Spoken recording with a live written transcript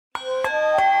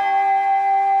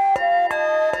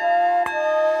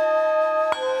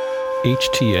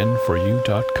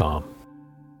HTN4U.com.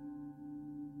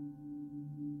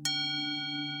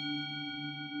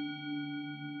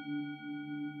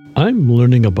 I'm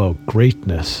learning about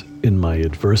greatness in my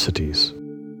adversities.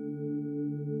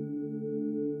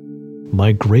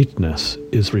 My greatness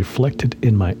is reflected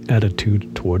in my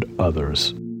attitude toward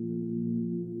others.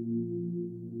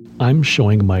 I'm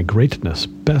showing my greatness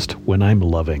best when I'm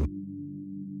loving.